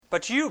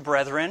But you,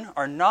 brethren,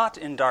 are not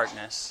in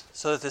darkness,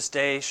 so that this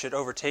day should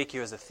overtake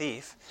you as a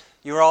thief.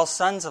 You are all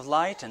sons of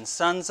light and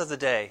sons of the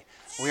day.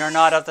 We are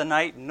not of the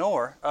night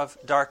nor of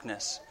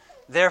darkness.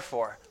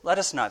 Therefore, let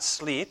us not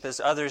sleep as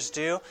others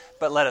do,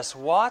 but let us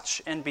watch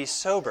and be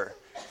sober.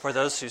 For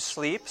those who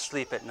sleep,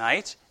 sleep at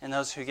night, and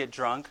those who get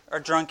drunk are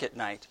drunk at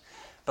night.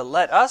 But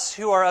let us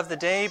who are of the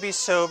day be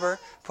sober,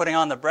 putting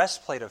on the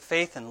breastplate of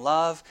faith and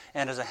love,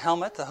 and as a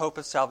helmet the hope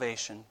of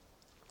salvation.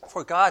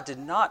 For God did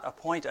not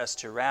appoint us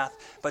to wrath,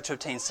 but to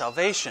obtain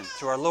salvation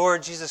through our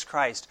Lord Jesus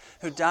Christ,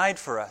 who died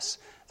for us,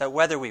 that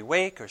whether we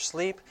wake or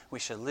sleep, we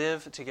should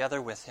live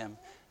together with him.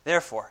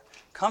 Therefore,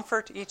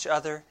 comfort each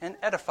other and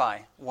edify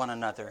one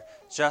another,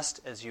 just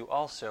as you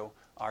also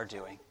are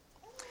doing.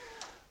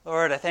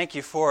 Lord, I thank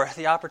you for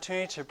the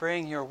opportunity to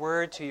bring your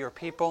word to your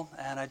people,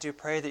 and I do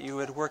pray that you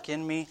would work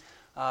in me,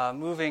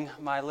 moving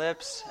my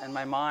lips and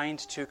my mind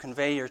to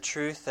convey your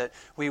truth, that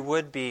we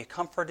would be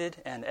comforted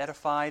and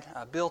edified,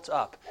 built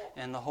up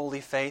in the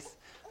holy faith,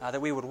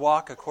 that we would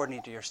walk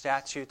according to your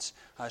statutes,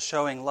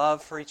 showing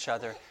love for each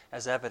other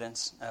as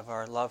evidence of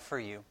our love for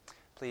you.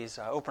 Please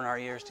open our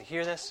ears to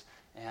hear this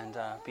and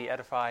be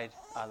edified,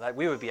 that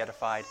we would be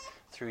edified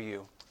through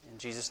you. In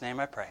Jesus' name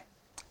I pray.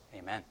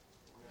 Amen.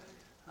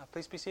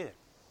 Please be seated.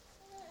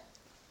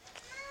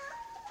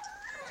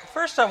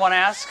 First I want to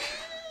ask,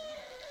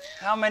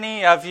 how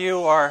many of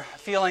you are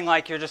feeling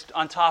like you're just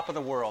on top of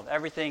the world?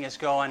 Everything is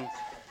going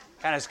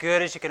kind of as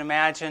good as you can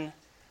imagine.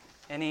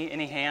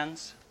 Any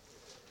hands?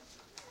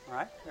 All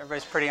right,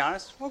 everybody's pretty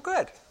honest. Well,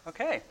 good.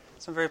 Okay,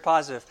 so very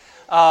positive.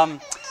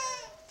 On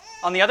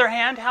the other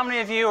hand, how many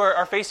of you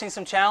are facing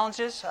some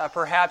challenges?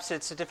 Perhaps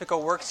it's a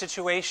difficult work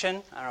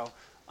situation. I don't know,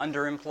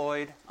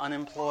 underemployed,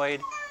 unemployed.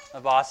 The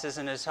boss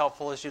isn't as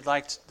helpful as you'd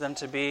like them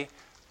to be.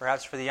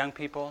 Perhaps for the young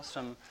people,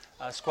 some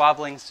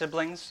squabbling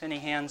siblings. Any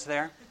hands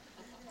there?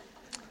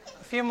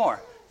 A few more.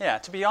 Yeah,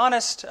 to be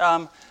honest,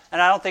 and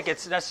I don't think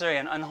it's necessarily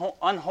an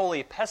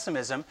unholy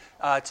pessimism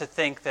to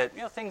think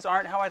that things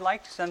aren't how I'd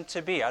like them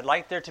to be. I'd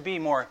like there to be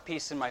more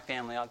peace in my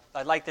family.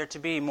 I'd like there to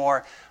be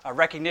more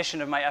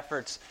recognition of my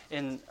efforts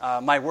in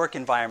my work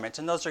environment,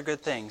 and those are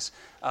good things,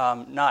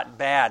 not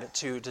bad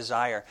to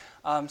desire.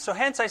 So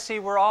hence I see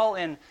we're all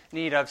in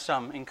need of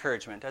some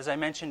encouragement. As I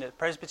mentioned at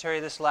Presbytery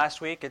this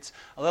last week, it's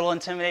a little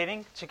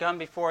intimidating to come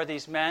before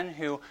these men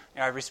who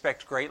I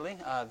respect greatly.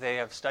 They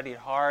have studied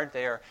hard.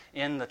 They are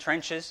in the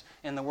trenches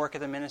in the work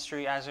of the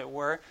ministry, as it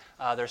were.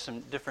 There's some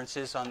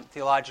differences on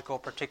theological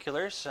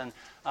particulars,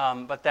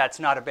 but that's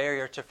not a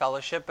barrier to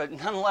fellowship. But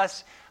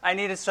nonetheless, I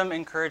needed some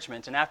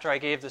encouragement. And after I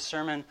gave the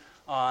sermon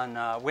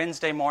on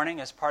Wednesday morning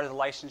as part of the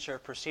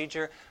licensure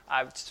procedure,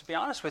 I, to be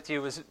honest with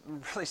you, was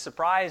really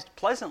surprised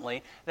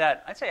pleasantly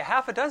that I'd say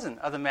half a dozen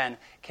of the men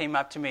came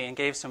up to me and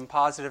gave some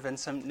positive and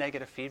some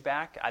negative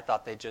feedback. I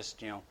thought they'd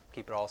just,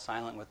 keep it all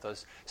silent with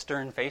those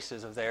stern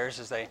faces of theirs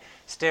as they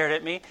stared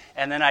at me,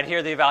 and then I'd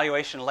hear the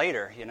evaluation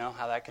later,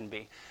 how that can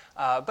be.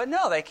 But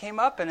no, they came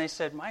up and they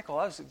said, Michael,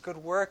 that was good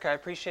work, I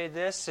appreciate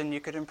this, and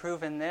you could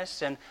improve in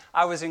this, and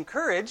I was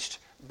encouraged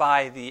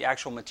by the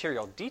actual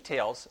material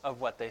details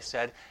of what they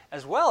said,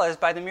 as well as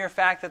by the mere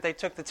fact that they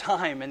took the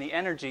time and the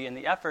energy and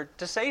the effort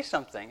to say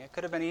something. It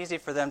could have been easy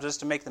for them just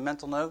to make the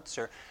mental notes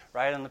or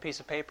write on the piece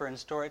of paper and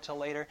store it till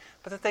later,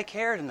 but that they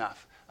cared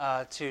enough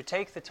to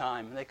take the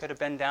time. They could have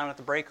been down at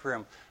the break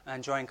room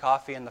enjoying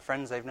coffee and the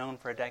friends they've known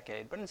for a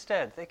decade, but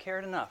instead they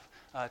cared enough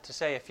to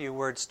say a few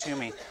words to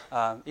me,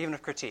 even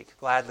of critique,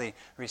 gladly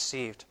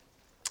received.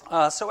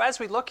 So as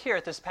we look here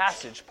at this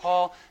passage,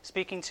 Paul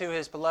speaking to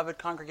his beloved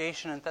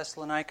congregation in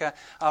Thessalonica,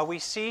 we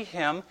see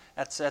him,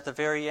 at the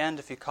very end,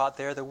 if you caught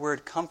there, the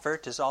word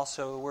comfort is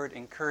also the word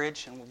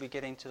encourage, and we'll be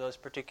getting to those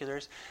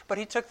particulars. But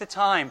he took the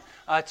time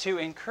to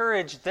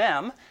encourage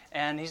them,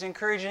 and he's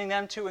encouraging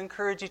them to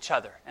encourage each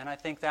other. And I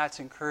think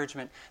that's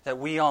encouragement that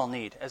we all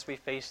need as we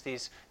face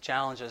these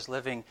challenges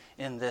living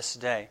in this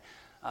day.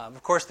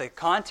 Of course, the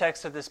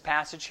context of this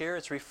passage here,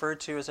 it's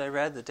referred to, as I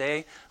read, the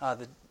day,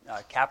 the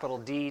capital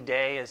D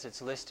day, as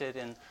it's listed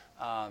in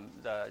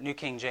the New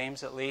King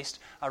James at least,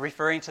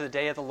 referring to the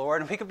day of the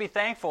Lord. And we could be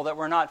thankful that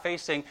we're not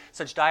facing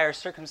such dire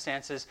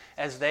circumstances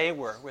as they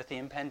were, with the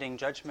impending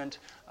judgment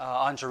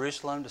on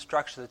Jerusalem,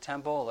 destruction of the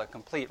temple, the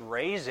complete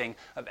razing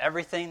of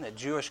everything that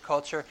Jewish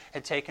culture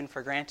had taken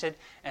for granted.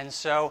 And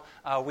so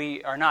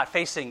we are not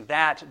facing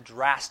that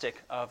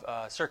drastic of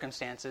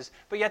circumstances,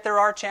 but yet there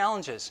are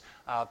challenges.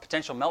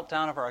 Potential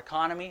meltdown of our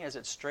economy as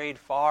it strayed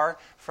far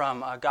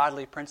from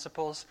godly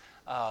principles.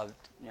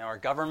 Our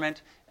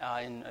government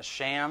in a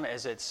sham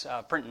as it's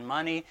printing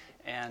money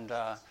and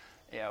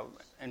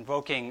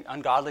invoking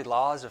ungodly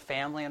laws of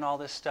family and all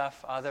this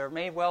stuff. There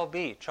may well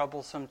be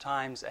troublesome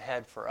times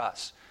ahead for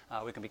us.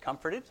 We can be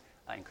comforted,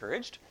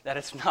 encouraged that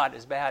it's not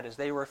as bad as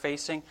they were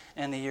facing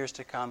in the years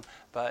to come.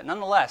 But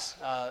nonetheless,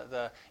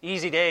 the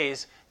easy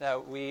days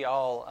that we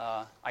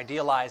all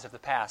idealize of the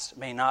past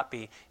may not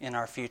be in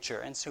our future.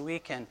 And so we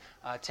can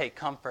take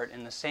comfort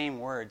in the same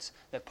words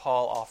that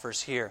Paul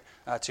offers here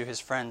to his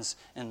friends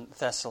in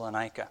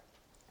Thessalonica.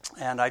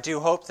 And I do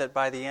hope that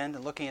by the end,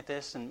 and looking at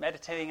this and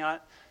meditating on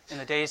it in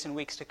the days and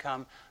weeks to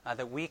come,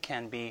 that we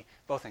can be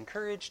both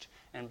encouraged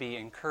and be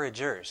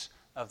encouragers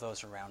of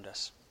those around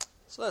us.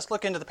 So let's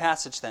look into the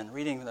passage then,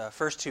 reading the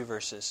first two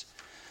verses.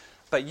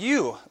 But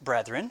you,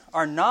 brethren,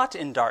 are not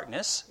in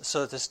darkness,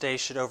 so that this day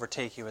should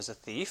overtake you as a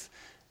thief.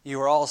 You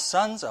are all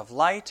sons of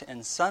light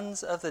and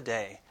sons of the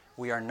day.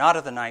 We are not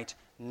of the night,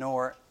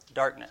 nor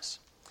darkness.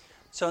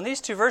 So in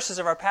these two verses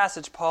of our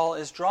passage, Paul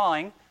is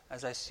drawing,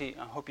 as I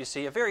hope you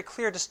see, a very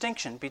clear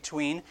distinction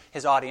between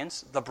his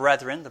audience, the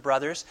brethren, the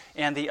brothers,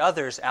 and the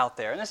others out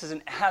there. And this is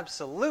an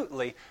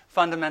absolutely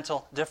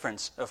fundamental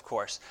difference, of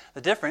course. The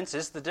difference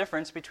is the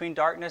difference between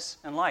darkness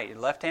and light. Your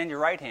left hand, your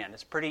right hand.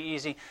 It's pretty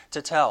easy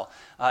to tell.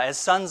 As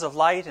sons of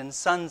light and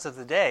sons of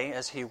the day,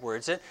 as he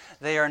words it,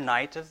 they are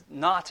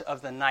not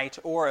of the night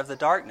or of the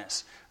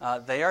darkness.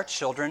 They are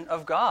children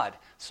of God,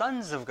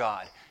 sons of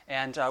God.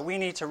 And we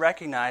need to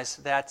recognize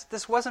that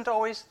this wasn't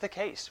always the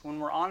case. When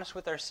we're honest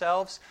with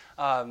ourselves,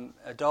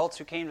 adults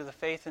who came to the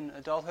faith in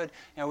adulthood,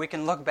 we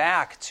can look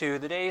back to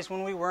the days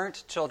when we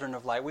weren't children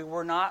of light. We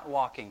were not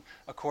walking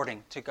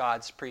according to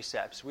God's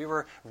precepts. We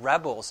were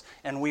rebels,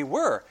 and we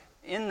were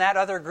in that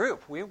other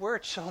group. We were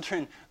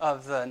children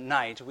of the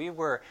night. We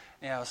were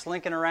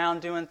slinking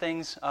around doing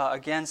things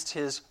against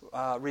His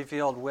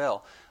revealed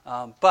will.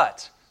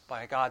 But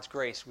by God's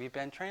grace, we've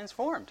been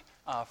transformed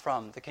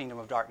from the kingdom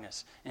of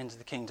darkness into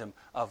the kingdom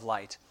of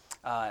light.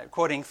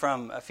 Quoting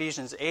from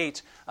Ephesians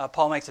 8,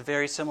 Paul makes a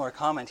very similar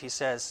comment. He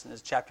says, in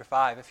chapter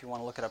 5, if you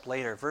want to look it up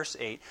later, verse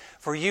 8,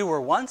 "For you were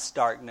once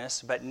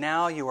darkness, but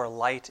now you are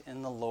light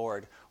in the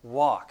Lord.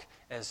 Walk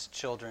as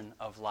children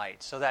of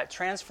light." So that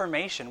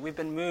transformation, we've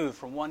been moved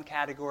from one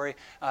category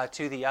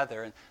to the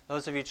other. And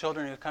those of you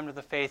children who come to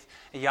the faith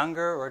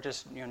younger or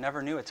just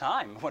never knew a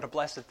time, what a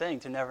blessed thing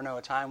to never know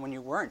a time when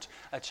you weren't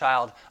a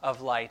child of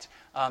light.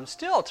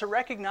 Still, to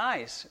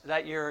recognize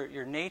that your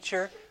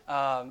nature,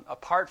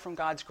 apart from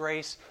God's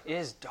grace,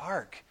 is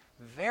dark,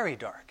 very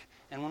dark.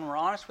 And when we're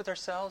honest with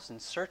ourselves and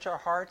search our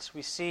hearts,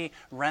 we see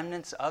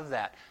remnants of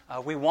that.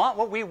 We want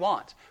what we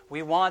want.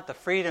 We want the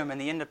freedom and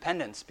the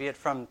independence, be it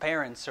from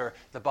parents or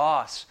the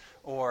boss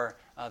or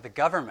the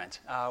government.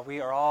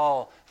 We are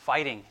all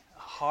fighting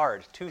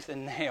hard, tooth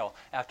and nail,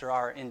 after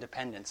our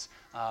independence.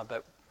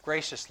 But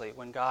graciously,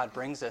 when God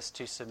brings us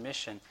to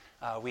submission,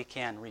 we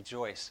can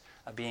rejoice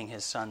being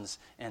His sons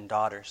and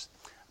daughters.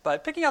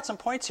 But picking out some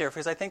points here,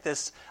 because I think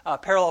this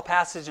parallel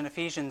passage in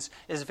Ephesians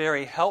is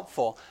very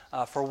helpful.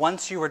 For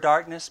once you were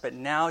darkness, but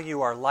now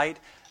you are light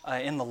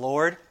in the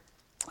Lord.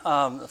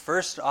 The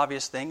first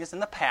obvious thing is in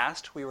the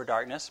past we were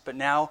darkness, but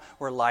now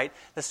we're light.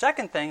 The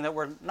second thing, that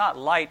we're not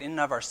light in and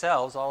of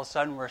ourselves, all of a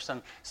sudden we're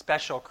some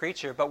special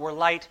creature, but we're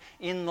light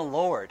in the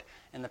Lord.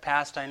 In the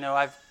past, I know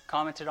I've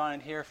commented on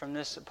it here from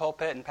this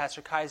pulpit, and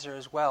Pastor Kaiser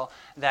as well,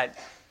 that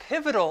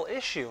pivotal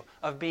issue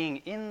of being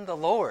in the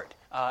Lord.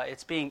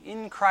 It's being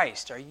in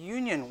Christ, our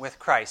union with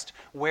Christ,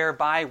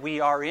 whereby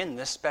we are in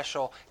this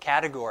special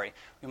category.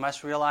 We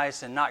must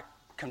realize and not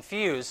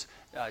confuse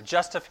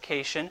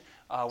justification,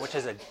 which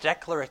is a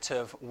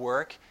declarative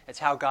work. It's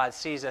how God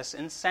sees us,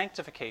 in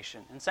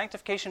sanctification. In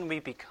sanctification, we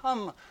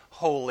become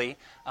holy,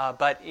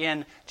 but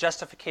in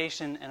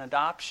justification and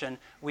adoption,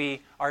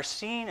 we are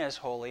seen as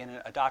holy.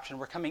 In adoption,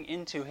 we're coming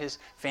into His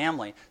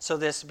family. So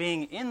this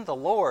being in the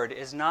Lord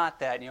is not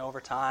that, over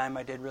time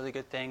I did really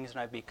good things and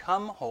I've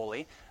become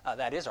holy.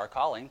 That is our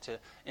calling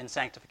in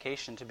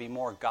sanctification, to be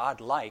more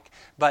God-like.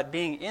 But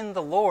being in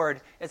the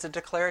Lord is a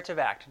declarative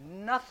act.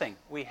 Nothing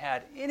we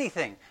had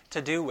anything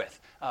to do with.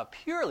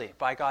 Purely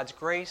by God's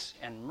grace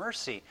and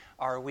mercy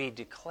are we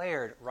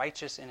declared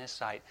righteous in His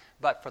sight,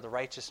 but for the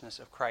righteousness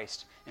of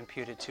Christ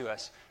imputed to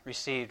us,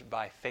 received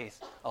by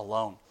faith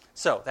alone.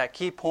 So, that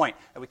key point,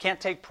 that we can't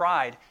take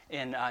pride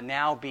in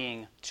now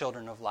being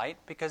children of light,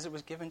 because it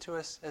was given to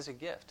us as a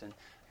gift. And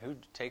who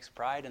takes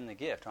pride in the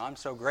gift? Oh, I'm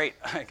so great,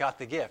 I got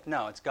the gift.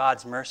 No, it's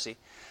God's mercy.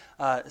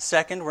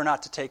 Second, we're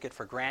not to take it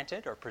for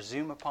granted or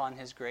presume upon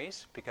His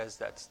grace, because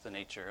that's the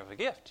nature of a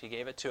gift. He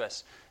gave it to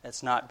us.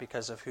 It's not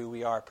because of who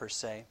we are per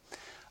se.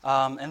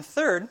 And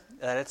third,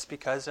 that it's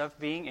because of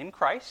being in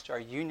Christ, our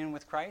union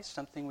with Christ,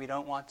 something we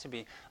don't want to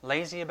be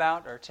lazy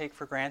about or take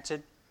for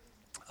granted.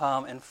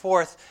 And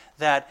fourth,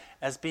 that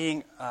as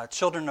being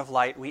children of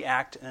light, we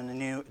act in a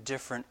new,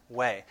 different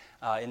way.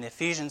 In the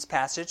Ephesians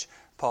passage,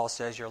 Paul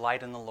says, "You're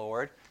light in the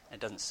Lord." It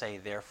doesn't say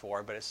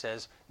therefore, but it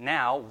says,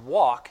 "Now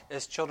walk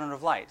as children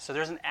of light." So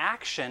there's an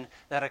action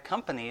that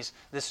accompanies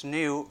this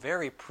new,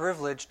 very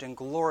privileged and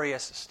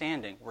glorious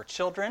standing. We're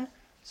children,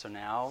 so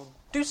now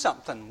do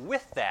something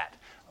with that.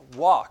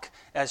 Walk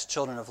as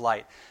children of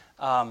light.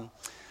 Let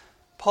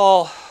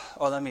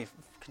me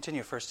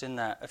continue first in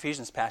the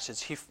Ephesians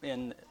passage.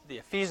 In the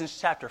Ephesians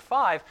chapter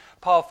 5,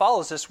 Paul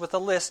follows this with a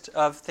list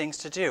of things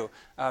to do.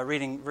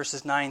 Reading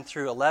verses 9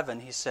 through 11,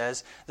 he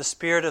says, "The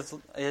Spirit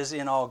is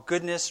in all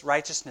goodness,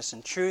 righteousness,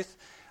 and truth.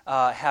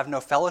 Have no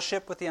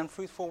fellowship with the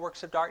unfruitful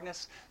works of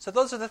darkness." So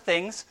those are the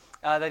things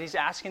that he's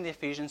asking the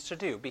Ephesians to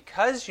do.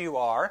 Because you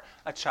are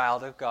a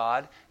child of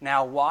God,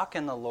 now walk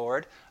in the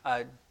Lord.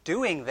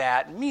 Doing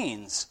that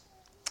means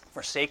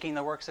forsaking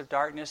the works of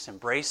darkness,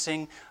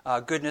 embracing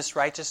goodness,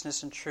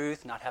 righteousness, and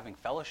truth, not having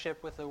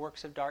fellowship with the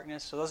works of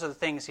darkness. So those are the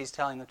things he's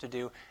telling them to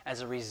do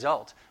as a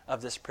result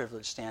of this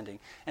privileged standing.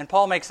 And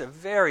Paul makes a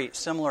very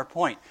similar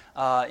point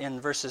in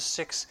verses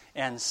 6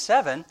 and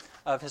 7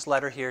 of his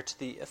letter here to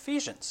the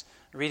Ephesians.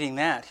 Reading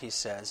that, he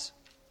says,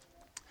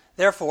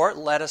 "Therefore,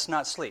 let us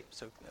not sleep."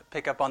 So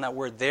pick up on that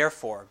word,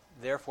 therefore.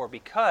 Therefore,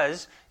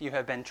 because you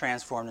have been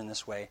transformed in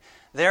this way.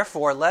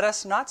 "Therefore, let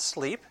us not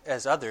sleep,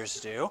 as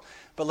others do,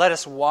 but let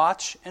us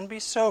watch and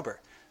be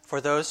sober. For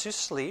those who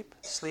sleep,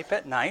 sleep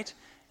at night,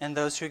 and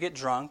those who get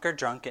drunk are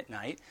drunk at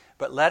night.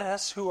 But let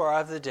us who are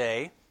of the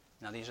day,"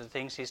 now these are the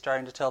things he's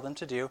starting to tell them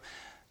to do,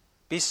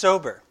 "be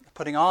sober,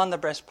 putting on the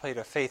breastplate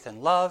of faith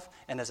and love,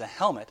 and as a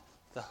helmet,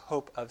 the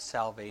hope of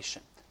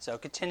salvation." So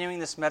continuing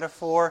this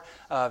metaphor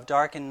of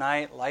dark and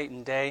night, light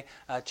and day,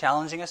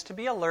 challenging us to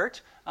be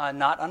alert,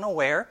 not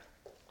unaware.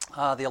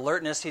 The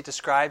alertness he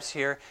describes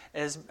here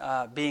as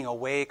being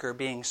awake or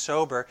being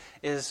sober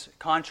is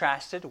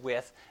contrasted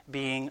with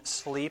being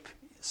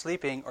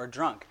sleeping or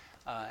drunk.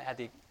 Had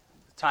the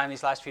time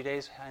these last few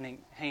days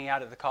hanging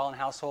out at the Collin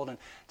household, and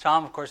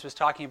Tom, of course, was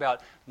talking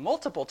about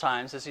multiple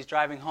times as he's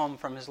driving home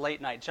from his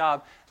late night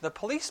job, the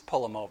police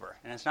pull him over.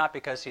 And it's not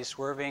because he's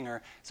swerving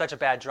or such a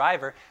bad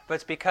driver, but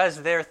it's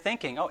because they're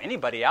thinking, oh,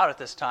 anybody out at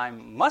this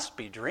time must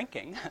be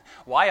drinking.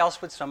 Why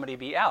else would somebody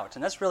be out?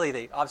 And that's really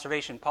the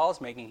observation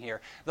Paul's making here.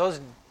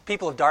 Those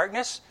people of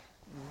darkness,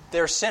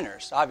 they're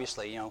sinners,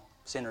 obviously.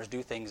 Sinners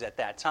do things at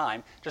that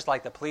time, just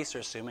like the police are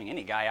assuming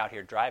any guy out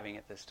here driving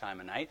at this time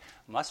of night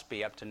must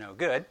be up to no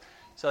good.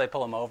 So they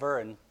pull him over,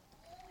 and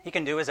he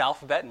can do his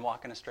alphabet and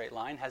walk in a straight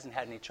line, hasn't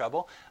had any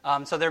trouble.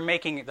 So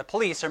the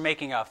police are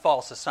making a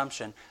false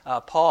assumption.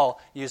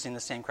 Paul, using the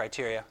same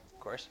criteria, of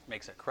course,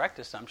 makes a correct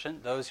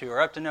assumption. Those who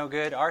are up to no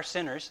good are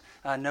sinners,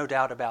 no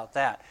doubt about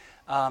that.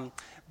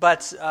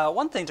 But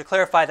one thing to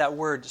clarify that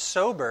word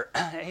sober,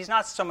 he's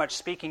not so much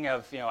speaking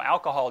of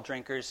alcohol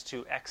drinkers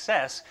to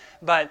excess,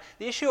 but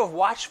the issue of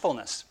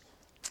watchfulness.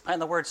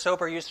 And the word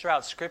sober used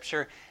throughout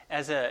Scripture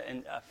as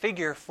a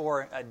figure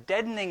for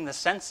deadening the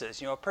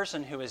senses. A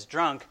person who is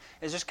drunk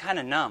is just kind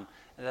of numb.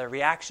 The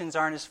reactions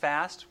aren't as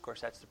fast. Of course,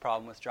 that's the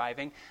problem with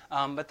driving.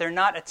 But they're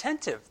not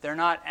attentive. They're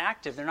not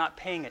active. They're not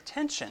paying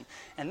attention.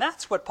 And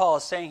that's what Paul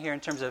is saying here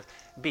in terms of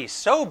be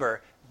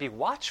sober, be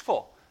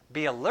watchful,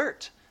 be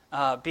alert,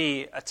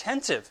 be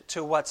attentive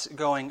to what's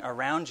going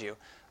around you.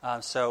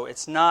 So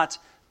it's not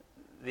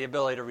the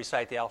ability to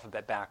recite the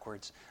alphabet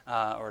backwards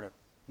or to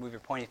move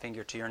your pointing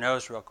finger to your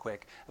nose real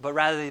quick, but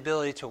rather the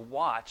ability to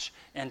watch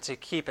and to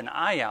keep an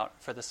eye out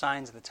for the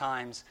signs of the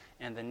times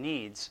and the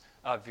needs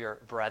of your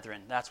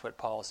brethren. That's what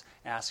Paul's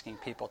asking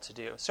people to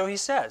do. So he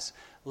says,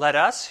 let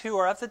us who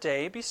are of the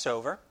day be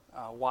sober,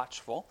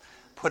 watchful,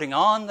 putting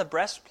on the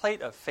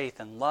breastplate of faith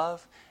and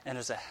love, and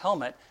as a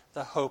helmet,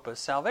 the hope of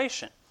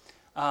salvation.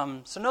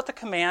 So note the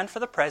command for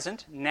the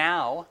present,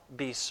 now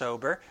be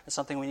sober. It's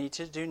something we need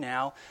to do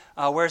now,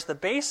 whereas the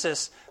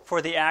basis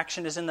for the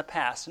action is in the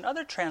past. And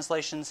other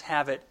translations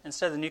have it,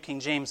 instead of the New King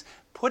James,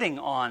 putting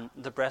on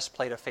the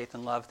breastplate of faith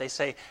and love, they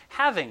say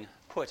having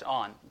put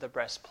on the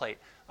breastplate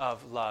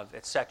of love,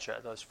 etc.,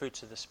 those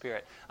fruits of the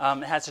Spirit.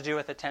 It has to do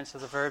with the tense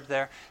of the verb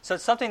there. So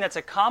it's something that's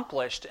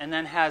accomplished and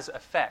then has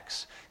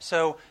effects.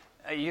 So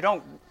you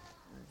don't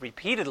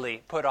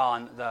repeatedly put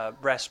on the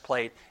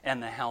breastplate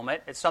and the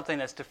helmet. It's something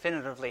that's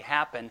definitively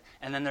happened,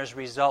 and then there's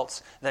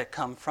results that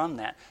come from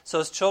that. So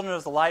as children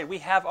of the light, we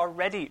have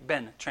already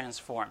been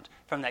transformed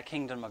from that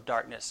kingdom of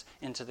darkness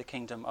into the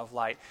kingdom of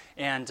light,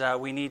 and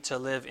we need to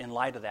live in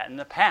light of that. In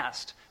the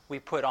past, we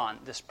put on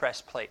this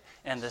breastplate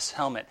and this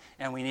helmet,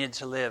 and we need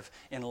to live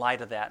in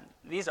light of that.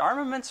 These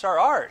armaments are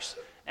ours,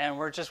 and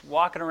we're just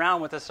walking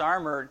around with this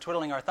armor,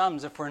 twiddling our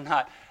thumbs if we're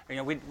not,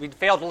 we'd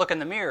fail to look in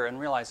the mirror and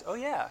realize, oh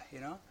yeah,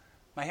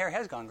 my hair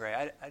has gone gray.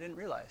 I didn't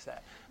realize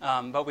that.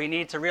 But we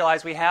need to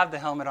realize we have the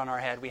helmet on our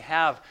head. We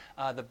have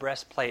the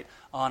breastplate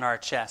on our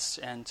chests,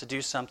 and to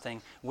do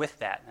something with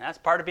that. And that's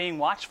part of being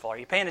watchful. Are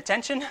you paying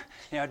attention?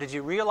 Did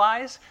you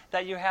realize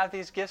that you have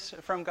these gifts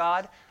from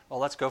God? Well,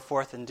 let's go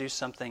forth and do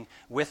something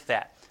with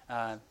that.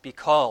 Be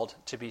called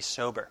to be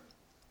sober.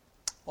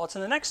 Well, it's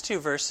in the next two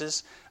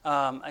verses.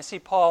 I see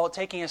Paul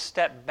taking a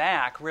step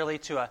back, really,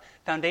 to a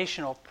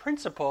foundational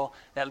principle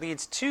that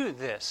leads to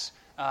this.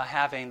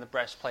 Having the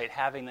breastplate,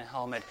 having the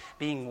helmet,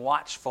 being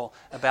watchful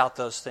about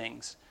those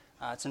things.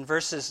 It's in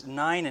verses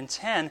 9 and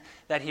 10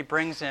 that he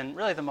brings in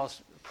really the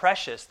most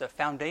precious, the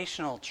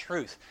foundational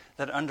truth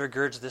that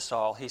undergirds this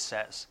all. He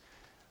says,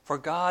 "For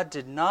God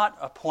did not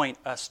appoint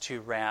us to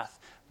wrath,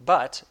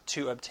 but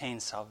to obtain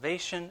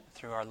salvation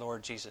through our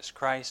Lord Jesus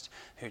Christ,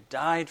 who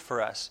died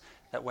for us,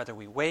 that whether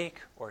we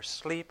wake or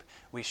sleep,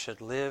 we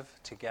should live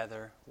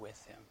together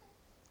with him."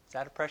 Is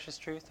that a precious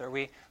truth? Are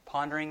we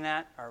pondering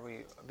that? Are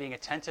we being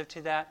attentive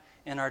to that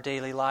in our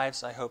daily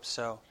lives? I hope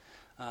so.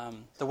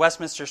 The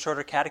Westminster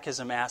Shorter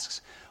Catechism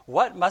asks,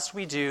 what must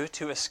we do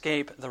to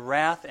escape the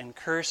wrath and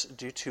curse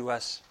due to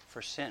us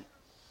for sin?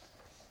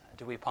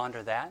 Do we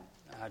ponder that?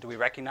 Do we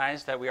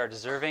recognize that we are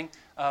deserving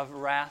of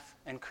wrath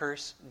and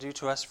curse due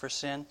to us for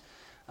sin?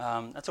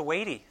 That's a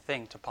weighty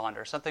thing to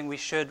ponder, something we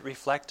should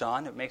reflect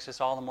on. It makes us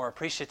all the more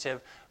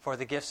appreciative for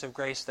the gifts of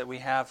grace that we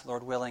have,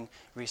 Lord willing,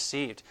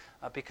 received.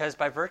 Because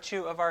by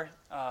virtue of our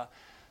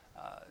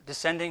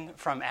descending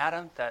from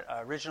Adam, that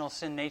original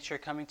sin nature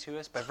coming to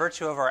us, by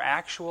virtue of our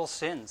actual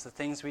sins, the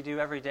things we do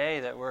every day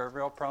that we're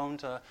real prone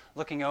to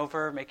looking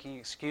over, making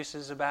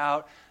excuses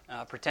about,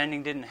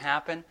 pretending didn't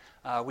happen,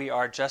 we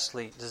are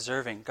justly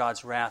deserving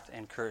God's wrath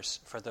and curse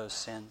for those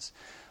sins.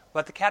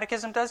 But the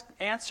Catechism does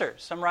answer,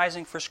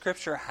 summarizing for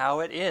Scripture,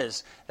 how it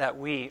is that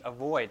we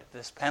avoid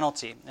this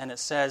penalty. And it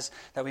says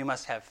that we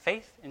must have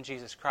faith in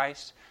Jesus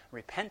Christ,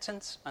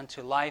 repentance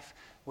unto life,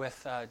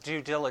 with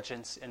due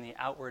diligence in the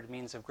outward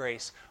means of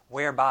grace,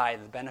 whereby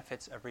the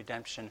benefits of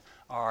redemption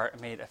are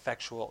made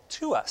effectual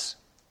to us.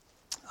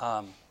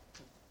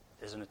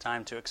 Isn't a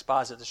time to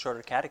exposit the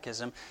shorter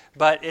catechism,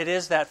 but it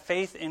is that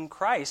faith in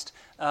Christ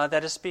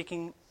that is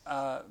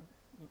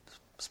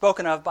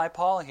spoken of by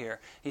Paul here.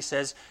 He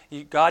says,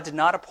 God did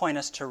not appoint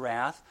us to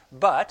wrath,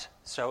 but,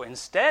 so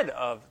instead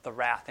of the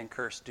wrath and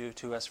curse due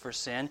to us for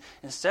sin,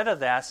 instead of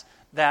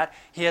that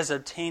He has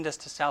obtained us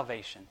to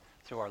salvation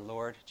through our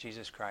Lord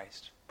Jesus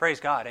Christ. Praise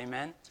God,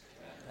 amen? Amen.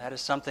 That is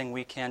something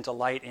we can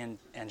delight in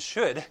and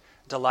should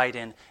delight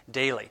in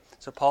daily.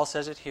 So Paul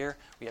says it here,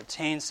 we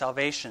obtain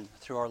salvation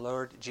through our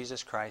Lord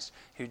Jesus Christ,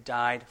 who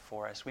died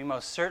for us. We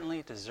most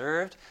certainly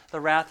deserved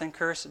the wrath and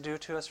curse due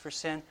to us for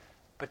sin,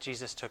 but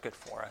Jesus took it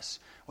for us.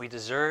 We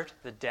deserved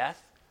the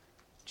death.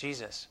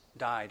 Jesus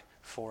died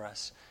for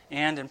us.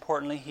 And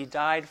importantly, He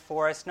died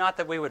for us, not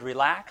that we would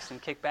relax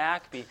and kick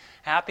back, be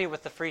happy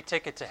with the free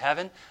ticket to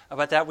heaven,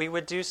 but that we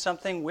would do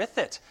something with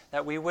it,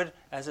 that we would,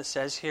 as it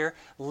says here,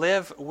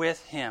 live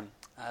with Him.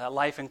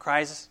 Life in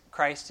Christ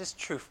is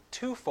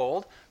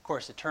twofold. Of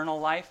course, eternal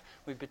life,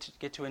 we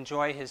get to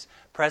enjoy His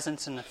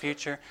presence in the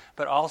future,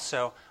 but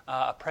also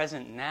a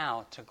present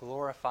now to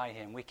glorify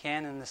Him. We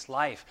can, in this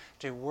life,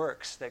 do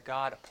works that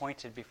God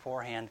appointed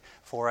beforehand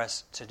for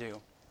us to do.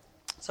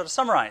 So to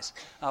summarize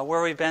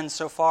where we've been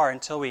so far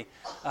until we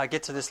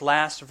get to this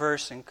last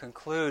verse and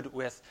conclude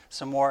with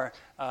some more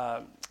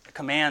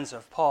commands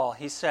of Paul,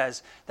 he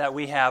says that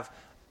we have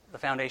the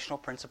foundational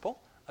principle,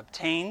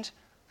 obtained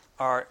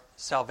our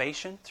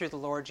salvation through the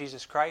Lord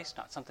Jesus Christ,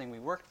 not something we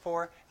worked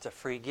for. It's a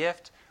free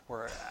gift.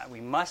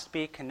 We must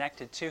be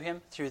connected to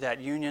Him through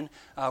that union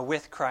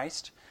with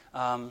Christ.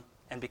 And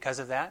because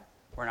of that,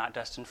 we're not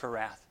destined for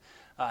wrath.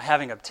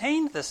 Having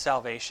obtained this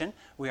salvation,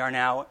 we are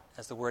now,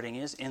 as the wording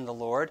is, in the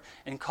Lord,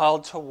 and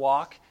called to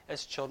walk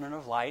as children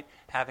of light,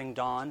 having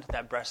donned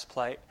that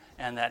breastplate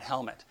and that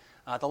helmet.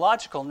 The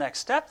logical next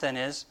step then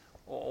is,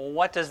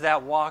 what does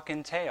that walk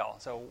entail?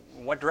 So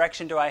what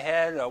direction do I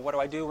head? What do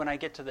I do when I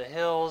get to the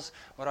hills?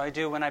 What do I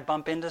do when I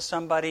bump into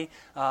somebody?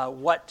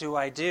 What do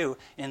I do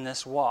in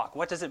this walk?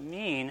 What does it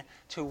mean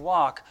to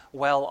walk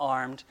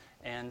well-armed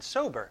and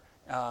sober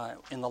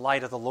in the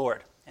light of the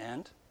Lord?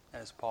 And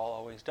as Paul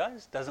always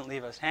does, doesn't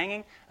leave us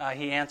hanging.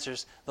 He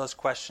answers those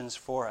questions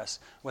for us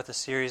with a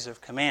series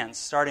of commands,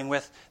 starting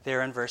with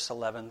there in verse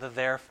 11, the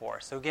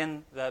therefore. So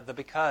again, the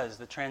because,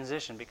 the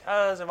transition,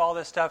 because of all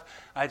this stuff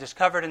I just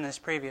covered in these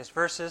previous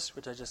verses,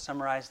 which I just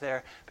summarized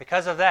there.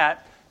 Because of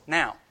that,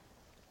 now,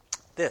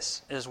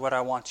 this is what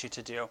I want you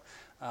to do.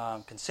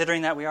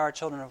 Considering that we are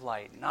children of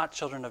light, not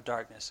children of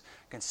darkness,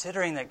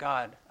 considering that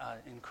God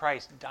in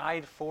Christ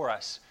died for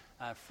us,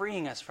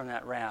 freeing us from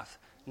that wrath,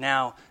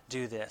 now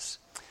do this.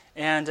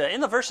 And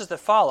in the verses that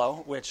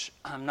follow, which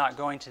I'm not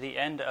going to the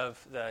end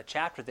of the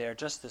chapter there,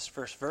 just this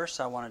first verse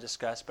I want to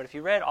discuss, but if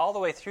you read all the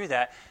way through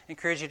that, I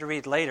encourage you to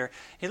read later,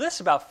 he lists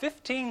about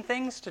 15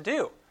 things to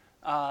do.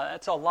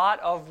 It's a lot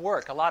of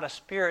work, a lot of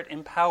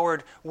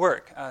Spirit-empowered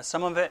work.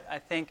 Some of it, I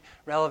think,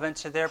 relevant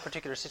to their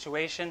particular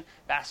situation,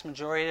 vast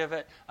majority of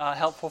it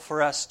helpful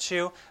for us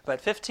too,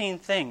 but 15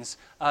 things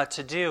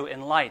to do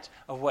in light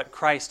of what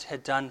Christ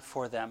had done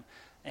for them.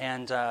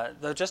 And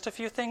though just a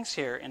few things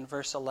here in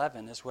verse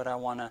 11 is what I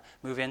want to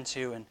move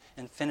into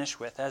and finish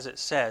with, as it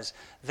says,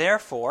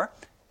 therefore,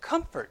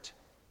 comfort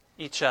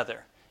each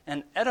other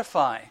and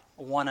edify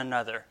one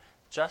another,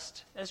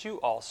 just as you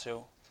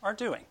also are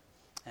doing.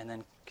 And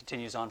then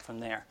continues on from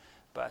there,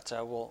 but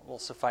we'll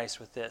suffice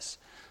with this.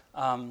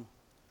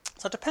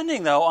 So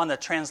depending, though, on the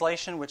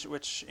translation,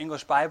 which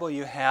English Bible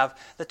you have,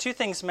 the two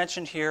things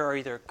mentioned here are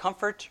either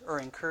comfort or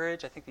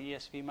encourage. I think the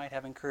ESV might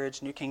have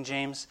encourage, New King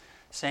James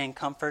saying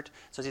comfort.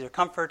 So it's either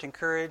comfort,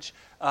 encourage,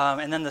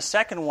 and then the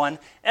second one,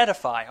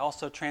 edify,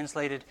 also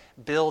translated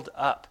build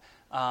up.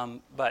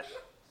 But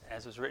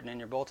as was written in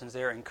your bulletins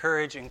there,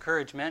 encourage,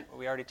 encouragement, what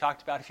we already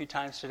talked about a few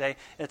times today.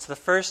 It's the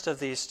first of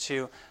these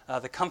two,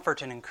 the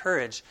comfort and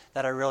encourage,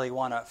 that I really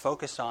want to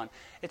focus on.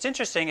 It's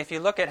interesting, if you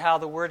look at how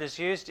the word is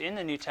used in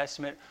the New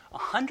Testament,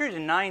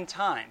 109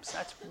 times.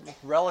 That's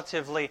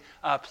relatively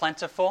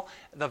plentiful.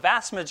 The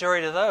vast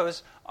majority of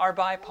those are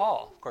by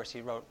Paul. Of course,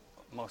 he wrote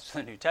most of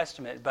the New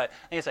Testament, but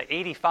I think it's like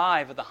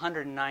 85 of the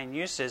 109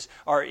 uses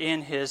are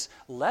in his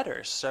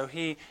letters. So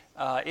he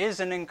is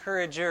an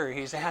encourager.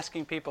 He's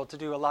asking people to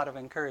do a lot of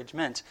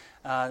encouragement,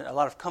 a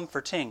lot of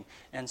comforting.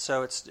 And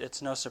so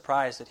it's no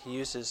surprise that he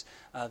uses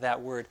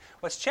that word.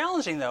 What's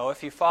challenging, though,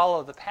 if you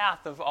follow the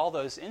path of all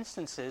those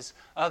instances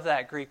of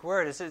that Greek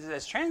word, is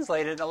it's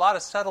translated a lot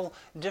of subtle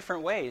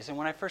different ways. And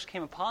when I first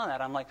came upon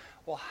that, I'm like,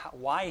 well,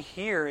 why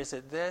here is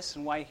it this,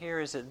 and why here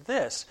is it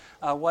this?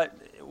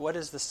 What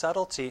is the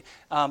subtlety?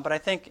 But I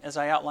think as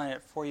I outline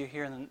it for you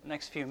here in the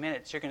next few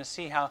minutes, you're going to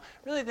see how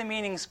really the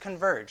meanings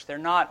converge. They're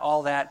not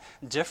all that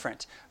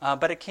different.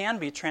 But it can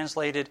be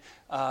translated,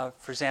 for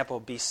example,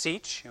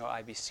 beseech,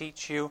 I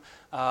beseech you,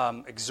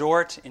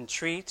 exhort,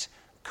 entreat,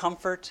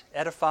 comfort,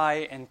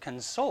 edify, and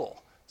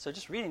console. So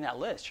just reading that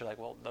list, you're like,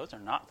 well, those are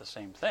not the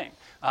same thing.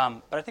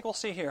 But I think we'll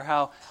see here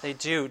how they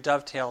do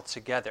dovetail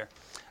together.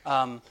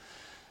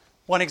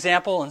 One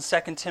example in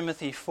 2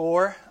 Timothy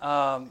 4,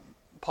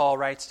 Paul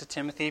writes to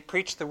Timothy,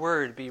 preach the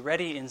word, be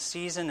ready in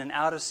season and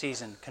out of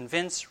season,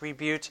 convince,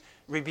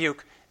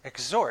 rebuke,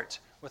 exhort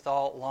with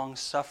all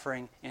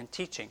long-suffering and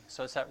teaching.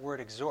 So it's that word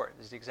exhort.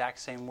 It's the exact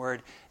same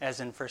word as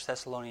in 1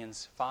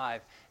 Thessalonians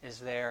 5 is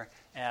there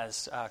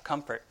as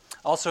comfort.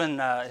 Also in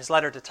his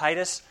letter to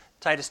Titus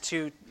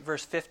 2,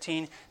 verse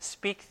 15,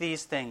 speak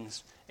these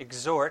things,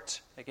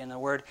 exhort, again the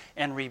word,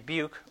 and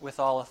rebuke with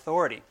all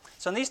authority.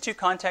 So in these two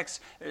contexts,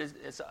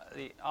 it's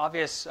the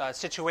obvious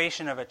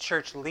situation of a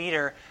church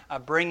leader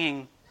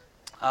bringing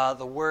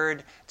the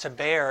word to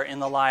bear in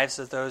the lives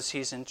of those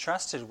he's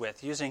entrusted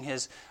with, using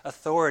his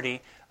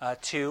authority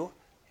to,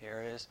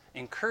 here it is,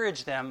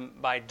 encourage them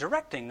by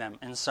directing them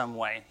in some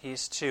way.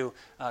 He's to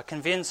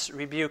convince,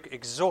 rebuke,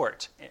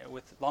 exhort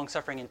with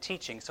long-suffering and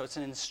teaching. So it's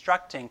an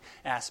instructing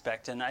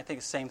aspect. And I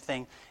think the same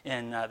thing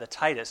in the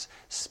Titus.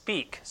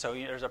 Speak. So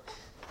there's a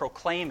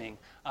proclaiming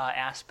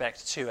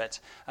aspect to it.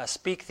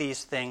 Speak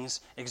these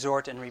things,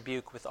 exhort and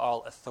rebuke with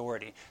all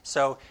authority.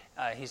 So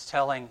he's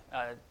telling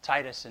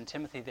Titus and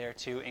Timothy there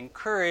to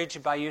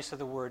encourage by use of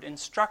the word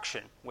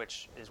instruction,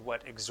 which is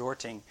what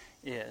exhorting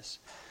is.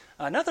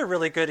 Another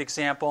really good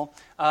example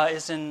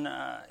is in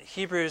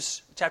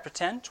Hebrews chapter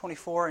 10,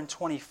 24 and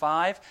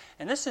 25.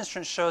 And this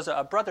instance shows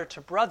a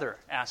brother-to-brother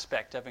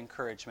aspect of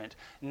encouragement,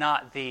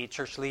 not the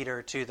church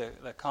leader to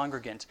the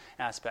congregant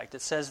aspect.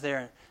 It says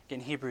there in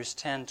Hebrews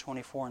 10,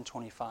 24 and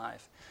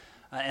 25.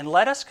 And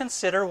let us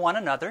consider one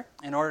another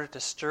in order to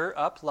stir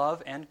up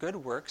love and good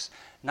works,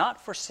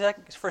 not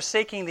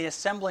forsaking the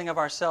assembling of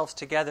ourselves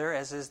together,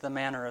 as is the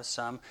manner of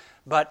some,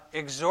 but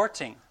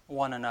exhorting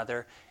one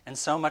another, and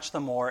so much the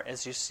more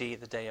as you see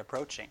the day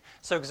approaching.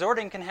 So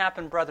exhorting can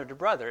happen brother to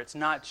brother. It's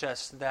not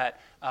just that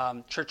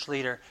church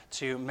leader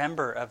to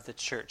member of the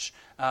church,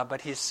 but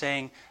he's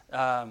saying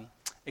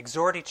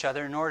exhort each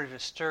other in order to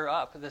stir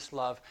up this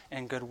love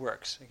and good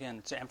works.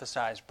 Again, to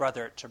emphasize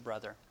brother to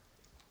brother.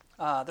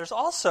 There's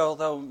also,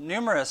 though,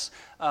 numerous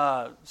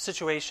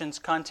situations,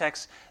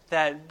 contexts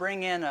that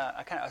bring in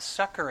a kind of a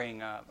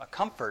succoring, a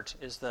comfort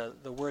is the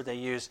word they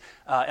use,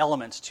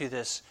 elements to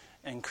this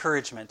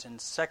encouragement. In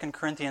 2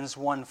 Corinthians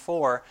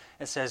 1:4,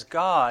 it says,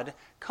 God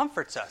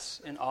comforts us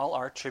in all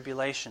our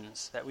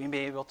tribulations, that we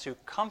may be able to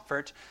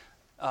comfort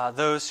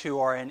those who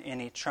are in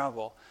any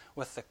trouble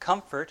with the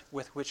comfort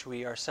with which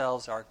we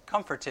ourselves are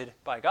comforted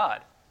by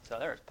God. So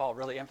there's Paul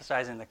really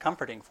emphasizing the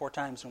comforting 4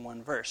 times in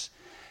one verse.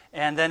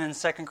 And then in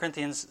 2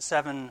 Corinthians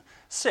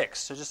 7:6,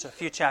 so just a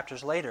few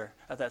chapters later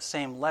of that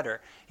same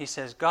letter, he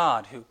says,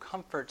 God, who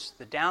comforts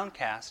the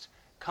downcast,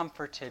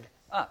 comforted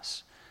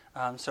us.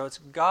 So it's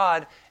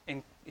God,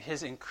 in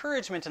his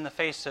encouragement in the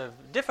face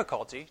of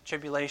difficulty,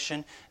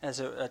 tribulation, as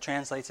it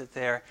translates it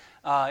there,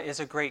 is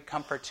a great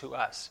comfort to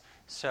us.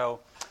 So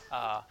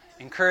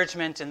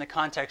encouragement in the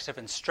context of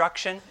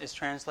instruction is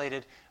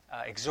translated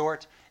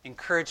exhort.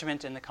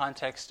 Encouragement in the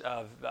context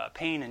of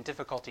pain and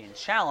difficulty and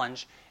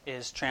challenge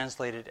is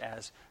translated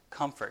as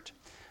comfort.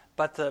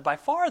 But by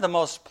far the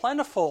most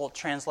plentiful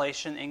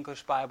translation in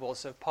English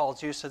Bibles of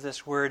Paul's use of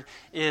this word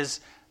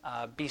is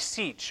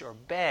beseech or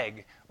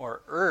beg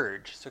or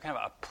urge. So kind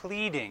of a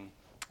pleading.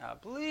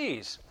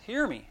 Please,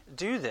 hear me,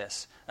 do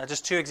this.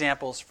 Just 2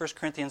 examples. 1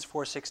 Corinthians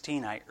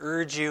 4:16, I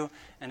urge you.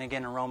 And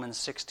again in Romans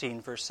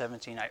 16, verse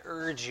 17, I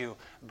urge you,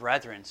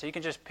 brethren. So you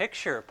can just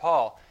picture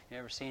Paul. You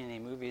ever seen any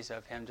movies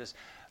of him just,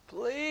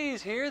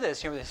 please hear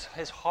this.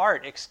 His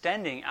heart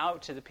extending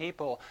out to the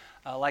people,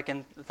 like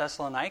in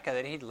Thessalonica,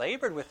 that he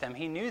labored with them.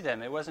 He knew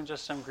them. It wasn't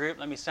just some group,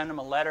 let me send them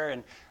a letter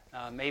and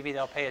maybe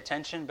they'll pay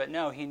attention. But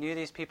no, he knew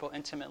these people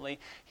intimately.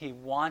 He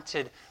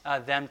wanted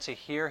them to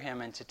hear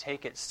him and to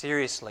take it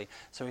seriously.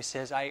 So he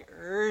says, I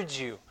urge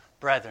you,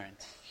 brethren,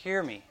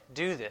 hear me,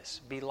 do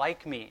this, be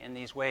like me in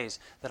these ways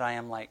that I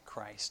am like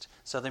Christ.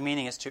 So the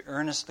meaning is to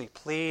earnestly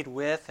plead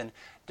with and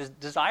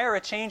desire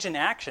a change in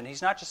action.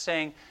 He's not just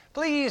saying,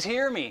 please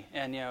hear me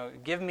and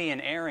give me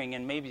an airing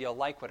and maybe you'll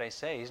like what I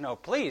say. He's no,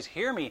 please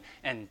hear me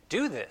and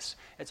do this.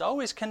 It's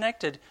always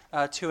connected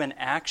to an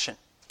action.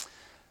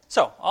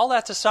 So all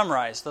that to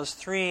summarize, those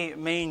 3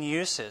 main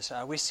uses.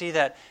 We see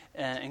that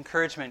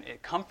encouragement,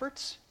 it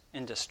comforts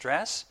in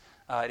distress,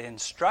 it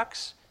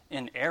instructs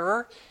in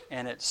error,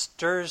 and it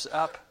stirs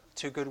up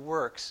to good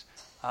works.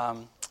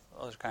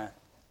 Those are kind of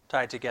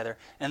tied together.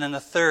 And then the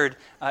third,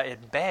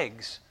 it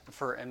begs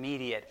for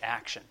immediate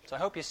action. So I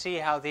hope you see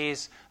how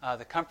these,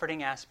 the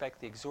comforting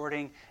aspect, the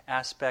exhorting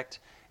aspect,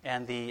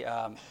 and the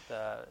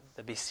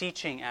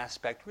beseeching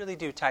aspect really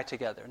do tie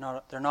together.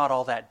 They're not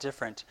all that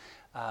different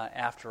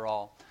after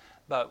all.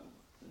 But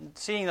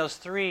seeing those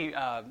three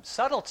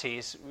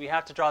subtleties, we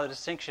have to draw the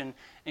distinction.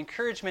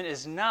 Encouragement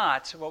is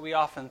not what we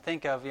often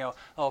think of,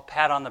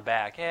 pat on the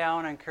back. Hey, I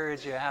want to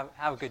encourage you, have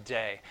a good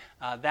day.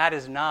 That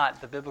is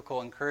not the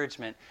biblical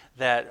encouragement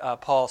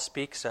that Paul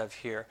speaks of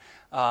here.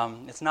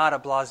 It's not a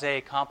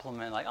blasé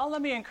compliment like, oh,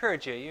 let me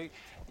encourage you.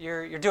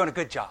 You're doing a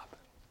good job.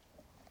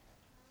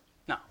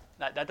 No,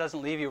 that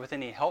doesn't leave you with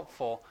any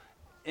helpful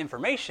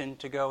information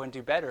to go and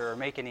do better or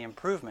make any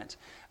improvement.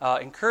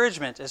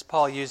 Encouragement, as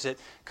Paul used it,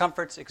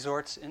 comforts,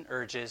 exhorts, and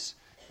urges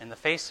in the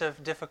face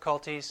of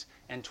difficulties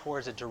and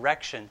towards a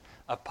direction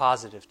of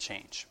positive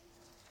change.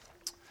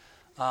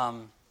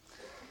 And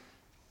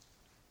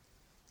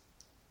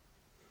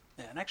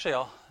actually,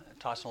 I'll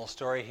toss a little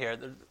story here.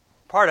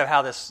 Part of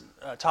how this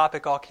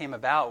topic all came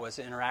about was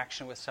an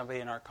interaction with somebody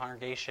in our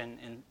congregation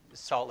in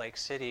Salt Lake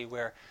City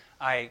where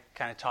I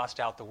kind of tossed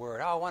out the word,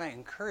 I want to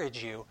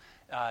encourage you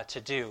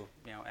to do,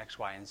 X,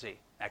 Y, and Z.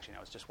 Actually,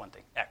 no, it's just one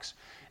thing, X.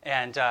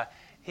 And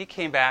he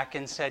came back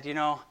and said,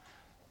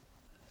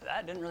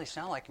 that didn't really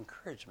sound like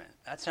encouragement.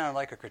 That sounded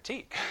like a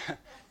critique.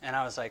 And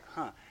I was like,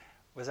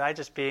 was I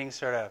just being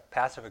sort of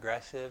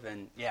passive-aggressive?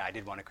 And yeah, I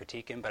did want to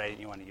critique him, but I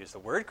didn't want to use the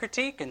word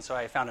critique, and so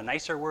I found a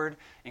nicer word,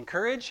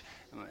 encourage.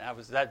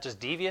 Was that just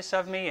devious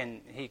of me?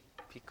 And he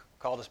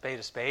called a spade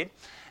a spade.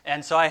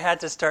 And so I had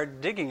to start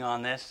digging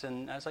on this,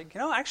 and I was like,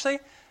 actually,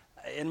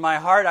 in my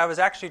heart, I was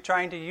actually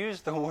trying to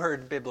use the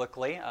word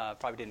biblically.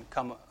 Probably didn't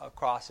come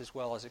across as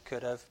well as it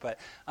could have, but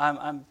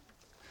I'm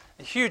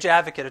a huge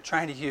advocate of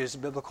trying to use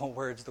biblical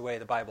words the way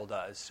the Bible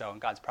does. So in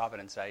God's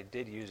providence, I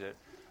did use it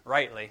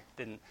rightly.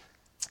 Didn't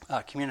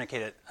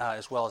communicate it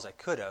as well as I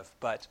could have,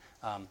 but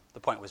the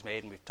point was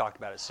made, and we've talked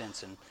about it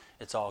since, and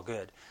it's all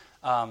good.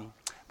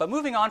 But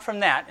moving on from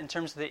that, in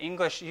terms of the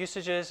English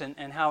usages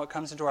and how it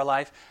comes into our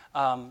life,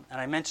 and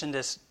I mentioned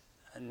this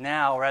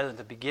now rather than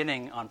the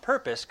beginning on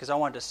purpose because I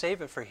wanted to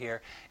save it for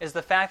here, is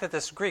the fact that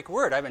this Greek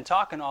word I've been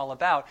talking all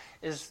about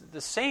is the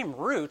same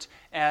root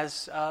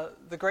as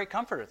the great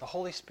comforter, the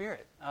Holy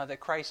Spirit, that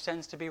Christ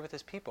sends to be with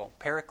his people.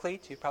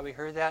 Paraclete, you've probably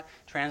heard that,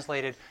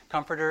 translated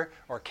comforter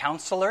or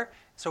counselor.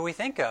 So we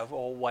think of,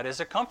 well, what is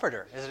a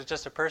comforter? Is it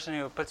just a person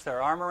who puts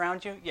their arm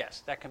around you?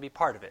 Yes, that can be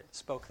part of it. It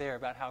spoke there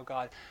about how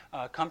God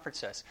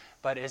comforts us.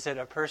 But is it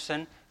a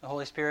person, the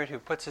Holy Spirit, who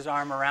puts his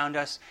arm around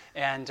us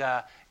and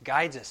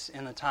guides us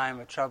in the time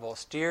of trouble,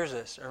 steers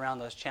us around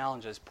those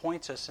challenges,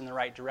 points us in the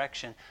right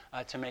direction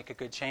to make a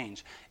good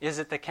change? Is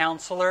it the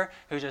counselor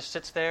who just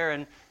sits there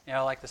and,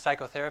 like the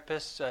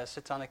psychotherapist,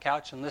 sits on the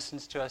couch and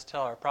listens to us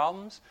tell our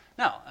problems?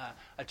 No,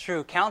 a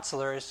true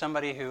counselor is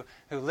somebody who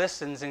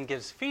listens and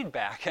gives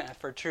feedback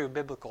for true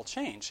biblical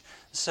change.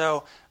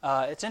 So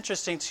it's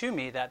interesting to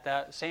me that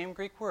that same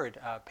Greek word,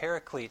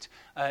 paraclete,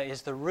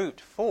 is the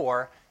root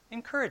for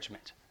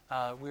encouragement.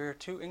 We're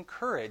to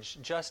encourage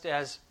just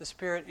as the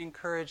Spirit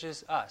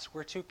encourages us.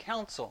 We're to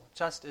counsel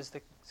just as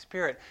the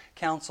Spirit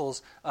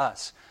counsels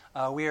us.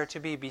 We are to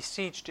be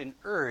beseeched and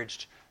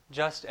urged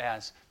just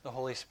as the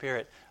Holy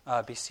Spirit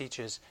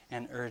beseeches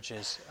and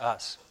urges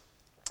us.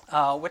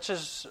 Which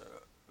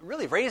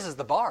really raises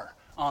the bar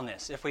on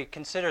this if we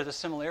consider the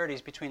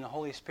similarities between the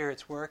Holy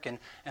Spirit's work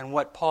and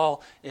what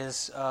Paul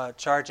is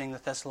charging the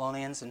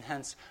Thessalonians and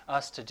hence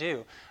us to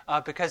do.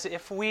 Because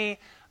if we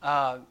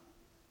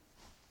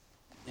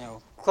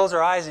close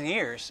our eyes and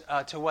ears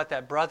to what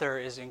that brother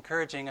is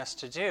encouraging us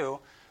to do,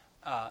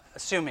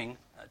 assuming,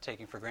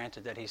 taking for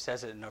granted that he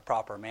says it in a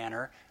proper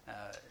manner,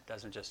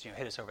 doesn't just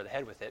hit us over the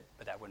head with it,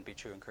 but that wouldn't be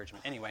true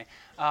encouragement anyway.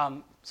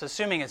 So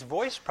assuming it's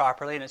voiced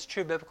properly and it's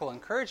true biblical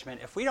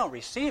encouragement, if we don't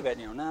receive it,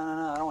 no,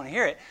 I don't want to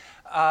hear it,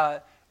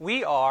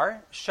 we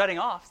are shutting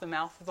off the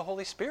mouth of the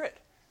Holy Spirit.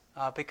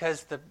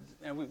 Because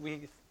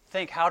we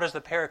think, how does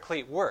the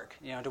paraclete work?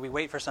 Do we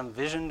wait for some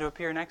vision to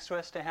appear next to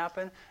us to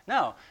happen?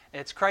 No,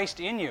 it's Christ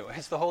in you.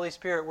 It's the Holy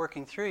Spirit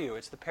working through you.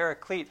 It's the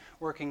paraclete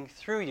working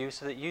through you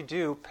so that you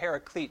do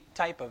paraclete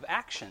type of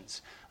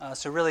actions.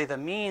 So really the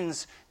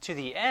means to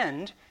the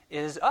end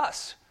is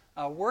us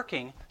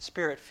working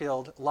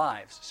Spirit-filled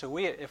lives. So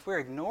if we're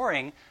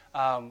ignoring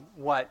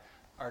what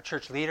our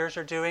church leaders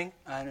are doing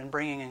and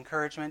bringing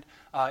encouragement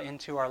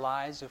into our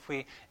lives, if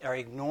we are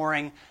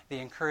ignoring the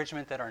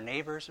encouragement that our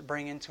neighbors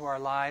bring into our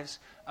lives,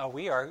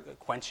 we are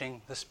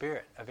quenching the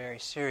Spirit, a very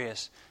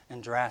serious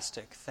and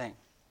drastic thing.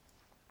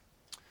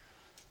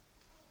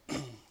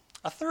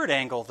 A third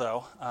angle,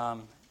 though,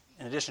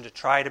 in addition to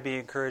try to be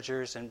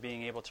encouragers and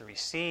being able to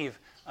receive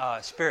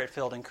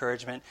Spirit-filled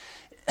encouragement,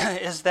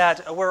 is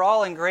that we're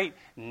all in great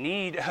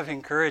need of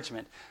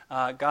encouragement.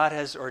 God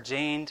has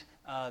ordained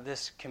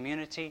this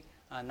community,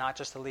 not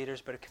just the leaders,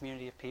 but a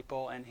community of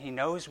people. And he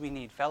knows we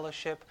need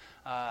fellowship.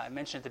 I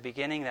mentioned at the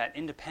beginning that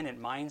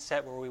independent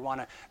mindset where we want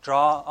to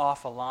draw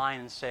off a line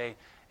and say,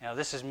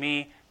 this is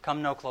me,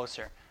 come no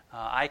closer.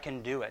 I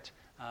can do it.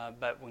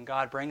 But when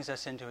God brings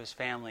us into his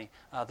family,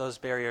 those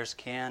barriers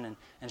can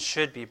and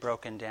should be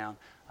broken down.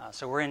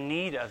 So we're in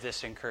need of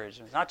this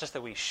encouragement. It's not just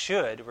that we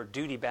should, we're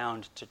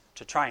duty-bound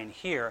to try and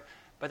hear,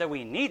 but that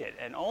we need it.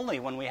 And only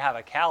when we have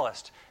a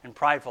calloused and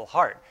prideful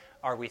heart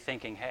are we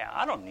thinking, hey,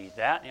 I don't need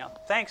that.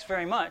 Thanks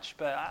very much,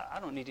 but I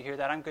don't need to hear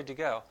that. I'm good to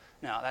go.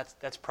 No,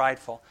 that's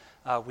prideful.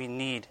 We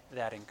need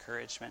that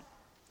encouragement.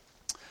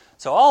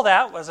 So all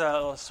that was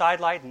a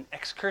sidelight and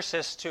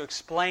excursus to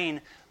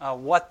explain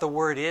what the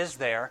word is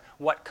there,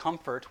 what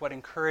comfort, what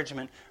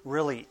encouragement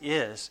really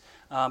is.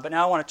 But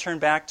now I want to turn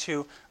back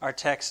to our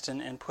text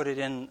and put it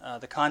in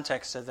the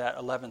context of that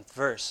 11th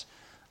verse.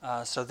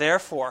 So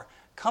therefore,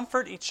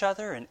 comfort each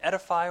other and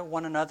edify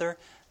one another,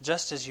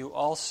 just as you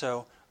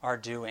also are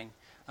doing.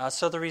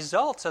 So the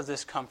result of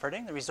this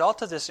comforting, the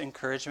result of this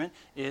encouragement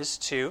is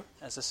to,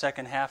 as the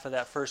second half of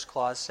that first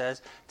clause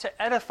says,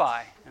 to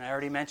edify. And I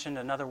already mentioned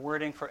another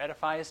wording for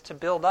edify is to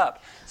build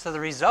up. So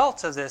the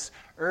result of this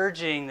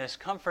urging, this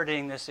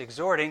comforting, this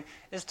exhorting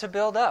is to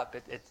build up.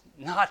 It's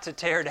not to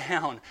tear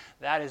down.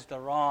 That is the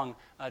wrong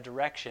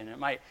direction. It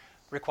might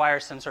require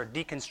some sort of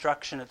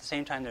deconstruction at the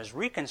same time there's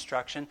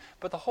reconstruction,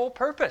 but the whole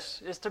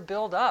purpose is to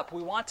build up.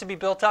 We want to be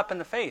built up in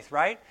the faith,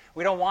 right?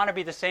 We don't want to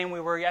be the same we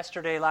were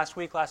yesterday, last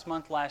week, last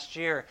month, last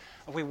year.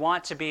 We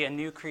want to be a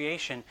new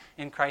creation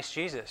in Christ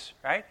Jesus,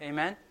 right?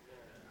 Amen?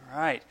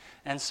 Right.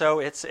 And so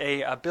it's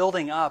a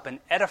building up,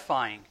 an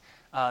edifying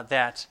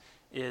that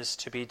is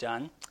to be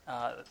done.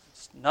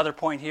 Another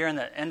point here in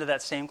the end of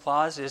that same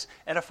clause is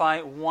edify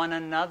one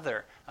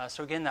another.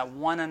 So again, that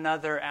one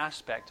another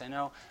aspect. I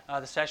know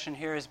the session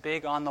here is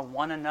big on the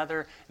one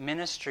another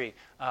ministry,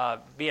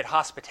 be it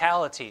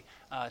hospitality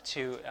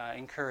to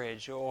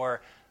encourage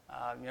or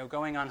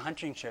going on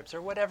hunting trips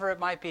or whatever it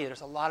might be.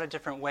 There's a lot of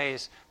different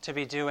ways to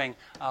be doing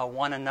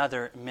one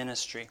another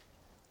ministry.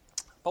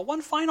 But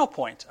one final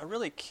point, a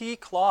really key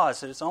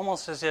clause, it's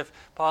almost as if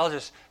Paul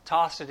just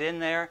tossed it in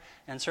there,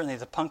 and certainly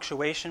the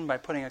punctuation by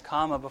putting a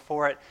comma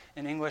before it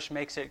in English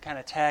makes it kind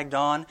of tagged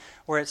on,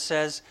 where it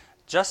says,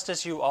 just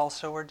as you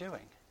also are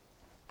doing.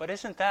 But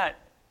isn't that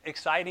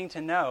exciting to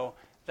know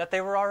that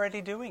they were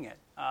already doing it?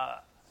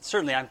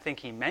 Certainly I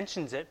think he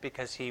mentions it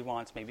because he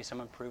wants maybe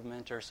some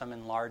improvement or some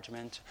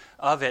enlargement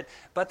of it,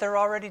 but they're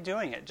already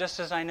doing it.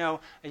 Just as I know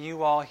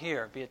you all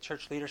here, be it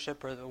church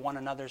leadership or the one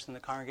another's in the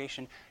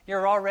congregation,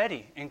 you're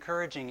already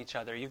encouraging each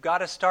other. You've got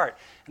to start.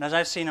 And as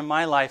I've seen in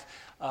my life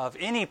of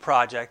any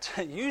project,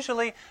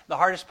 usually the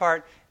hardest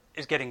part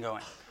is getting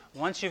going.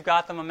 Once you've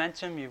got the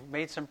momentum, you've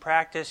made some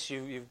practice,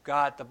 you've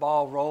got the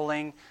ball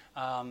rolling,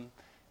 and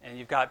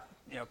you've got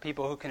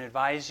people who can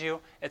advise you,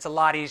 it's a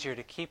lot easier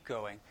to keep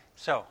going.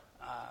 So,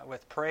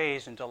 with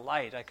praise and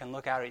delight, I can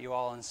look out at you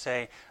all and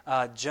say,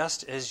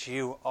 just as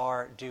you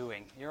are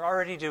doing. You're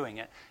already doing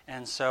it.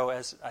 And so,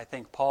 as I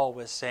think Paul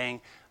was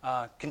saying,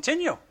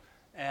 continue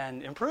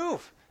and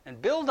improve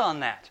and build on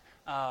that.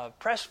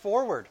 Press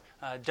forward.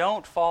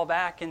 Don't fall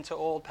back into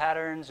old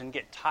patterns and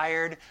get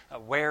tired.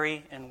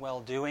 Wary in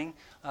well-doing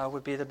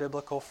would be the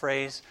biblical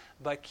phrase.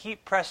 But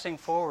keep pressing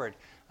forward.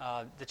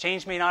 The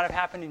change may not have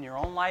happened in your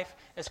own life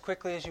as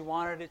quickly as you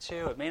wanted it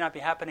to. It may not be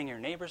happening in your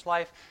neighbor's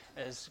life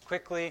as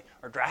quickly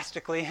or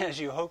drastically as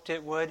you hoped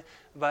it would.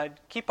 But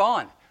keep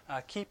on.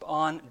 Keep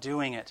on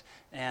doing it.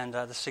 And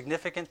the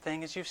significant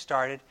thing is you've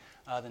started.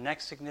 The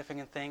next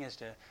significant thing is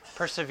to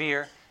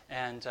persevere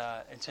and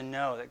to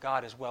know that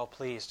God is well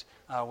pleased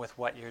with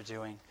what you're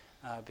doing.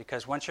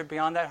 Because once you're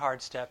beyond that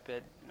hard step,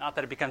 not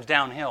that it becomes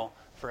downhill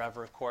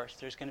forever, of course.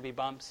 There's going to be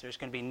bumps. There's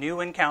going to be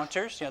new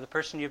encounters. The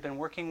person you've been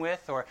working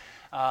with or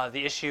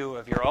the issue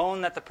of your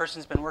own that the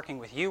person's been working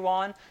with you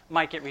on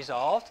might get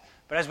resolved.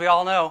 But as we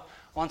all know,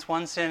 once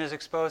one sin is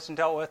exposed and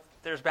dealt with,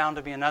 there's bound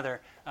to be another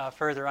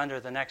further under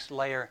the next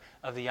layer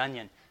of the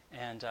onion.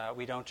 And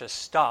we don't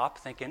just stop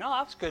thinking, oh,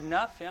 that's good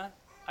enough. Yeah,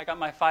 I got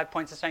my 5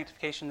 points of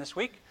sanctification this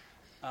week.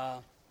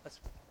 Let's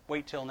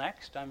wait till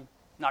next. I'm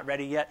not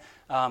ready yet,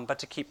 but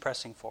to keep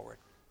pressing forward.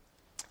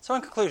 So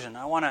in conclusion,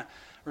 I want to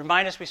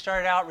remind us we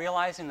started out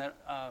realizing that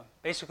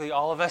basically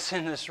all of us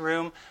in this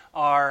room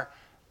are,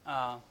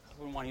 I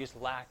wouldn't want to use the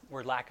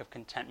word lack of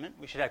contentment.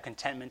 We should have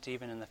contentment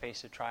even in the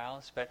face of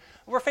trials. But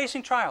we're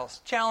facing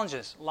trials,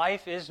 challenges.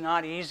 Life is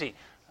not easy.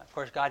 Of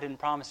course, God didn't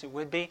promise it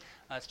would be.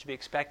 It's to be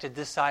expected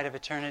this side of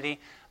eternity.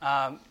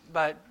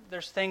 But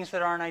there's things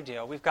that aren't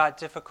ideal. We've got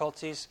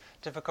difficulties,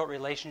 difficult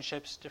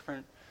relationships,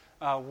 different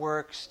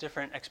works,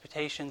 different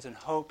expectations and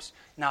hopes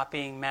not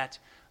being met.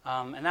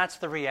 And that's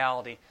the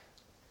reality.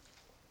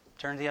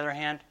 Turn to the other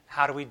hand,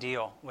 how do we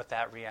deal with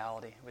that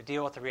reality? We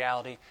deal with the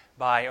reality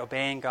by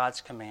obeying God's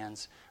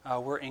commands.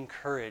 We're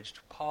encouraged.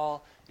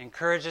 Paul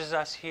encourages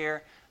us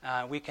here.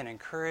 We can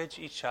encourage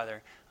each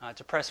other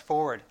to press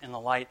forward in the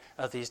light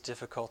of these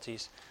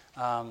difficulties,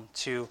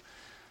 to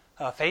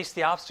face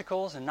the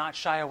obstacles and not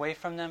shy away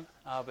from them,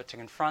 but to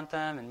confront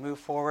them and move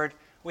forward.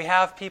 We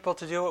have people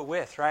to do it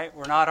with, right?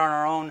 We're not on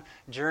our own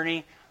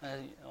journey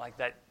like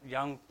that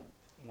young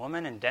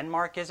woman in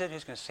Denmark, is it,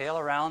 who's going to sail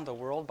around the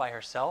world by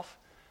herself?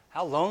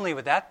 How lonely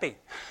would that be?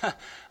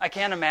 I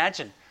can't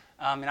imagine.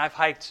 And I've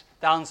hiked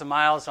thousands of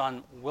miles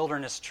on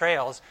wilderness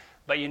trails,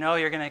 But you know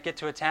you're going to get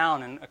to a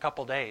town in a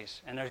couple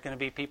days, and there's going to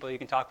be people you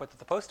can talk with at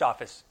the post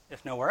office,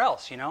 if nowhere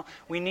else,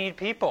 We need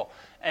people.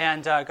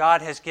 And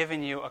God has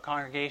given you a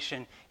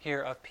congregation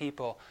here of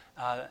people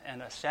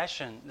and a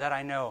session that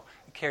I know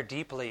care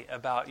deeply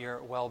about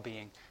your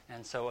well-being.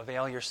 And so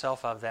avail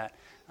yourself of that.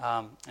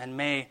 And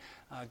may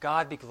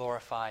God be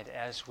glorified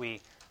as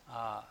we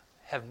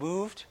have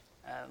moved,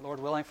 Lord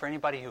willing, for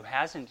anybody who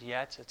hasn't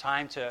yet, a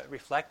time to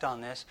reflect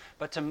on this,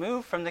 but to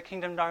move from the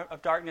kingdom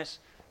of darkness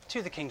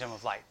to the kingdom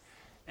of light.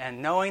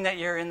 And knowing that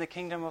you're in the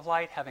kingdom of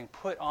light, having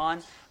put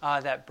on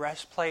that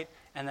breastplate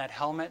and that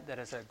helmet that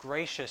is a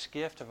gracious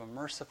gift of a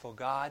merciful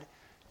God,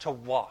 to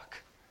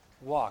walk.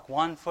 Walk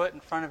 1 foot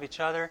in front of each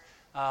other.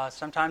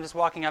 Sometimes it's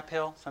walking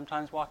uphill,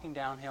 sometimes walking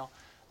downhill.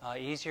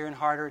 Easier and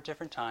harder at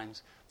different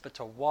times. But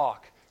to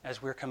walk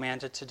as we're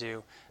commanded to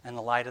do in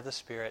the light of the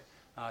Spirit,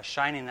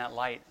 shining that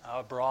light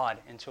abroad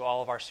into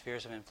all of our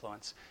spheres of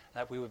influence,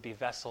 that we would be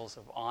vessels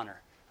of honor,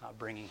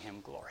 bringing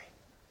Him glory.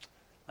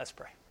 Let's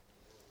pray.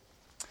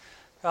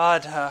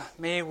 God,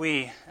 may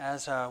we,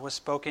 as was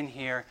spoken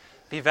here,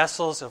 be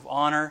vessels of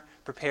honor,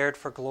 prepared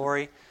for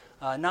glory,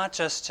 not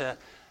just to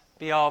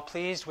be all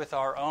pleased with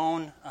our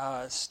own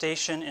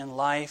station in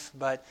life,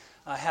 but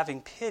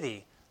having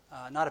pity,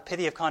 not a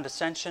pity of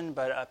condescension,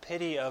 but a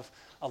pity of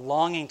a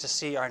longing to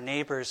see our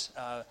neighbors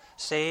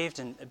saved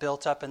and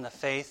built up in the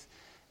faith.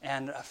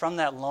 And from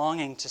that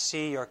longing to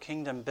see your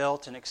kingdom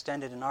built and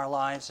extended in our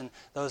lives and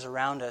those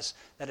around us,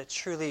 that it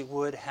truly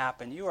would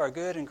happen. You are a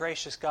good and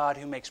gracious God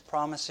who makes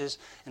promises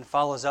and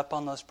follows up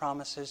on those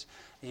promises.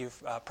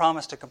 You've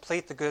promised to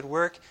complete the good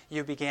work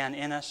you began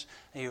in us.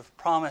 You've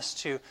promised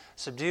to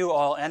subdue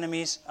all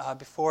enemies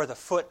before the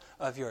foot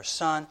of your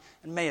Son,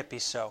 and may it be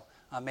so.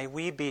 May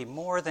we be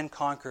more than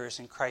conquerors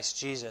in Christ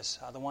Jesus,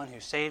 the one who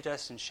saved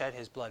us and shed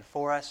His blood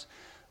for us.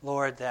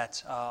 Lord,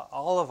 that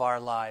all of our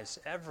lives,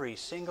 every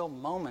single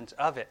moment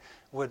of it,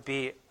 would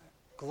be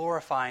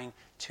glorifying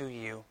to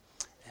you.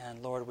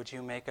 And Lord, would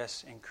you make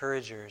us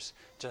encouragers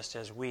just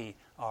as we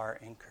are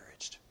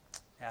encouraged.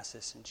 I ask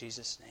this in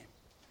Jesus'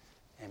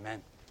 name.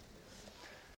 Amen.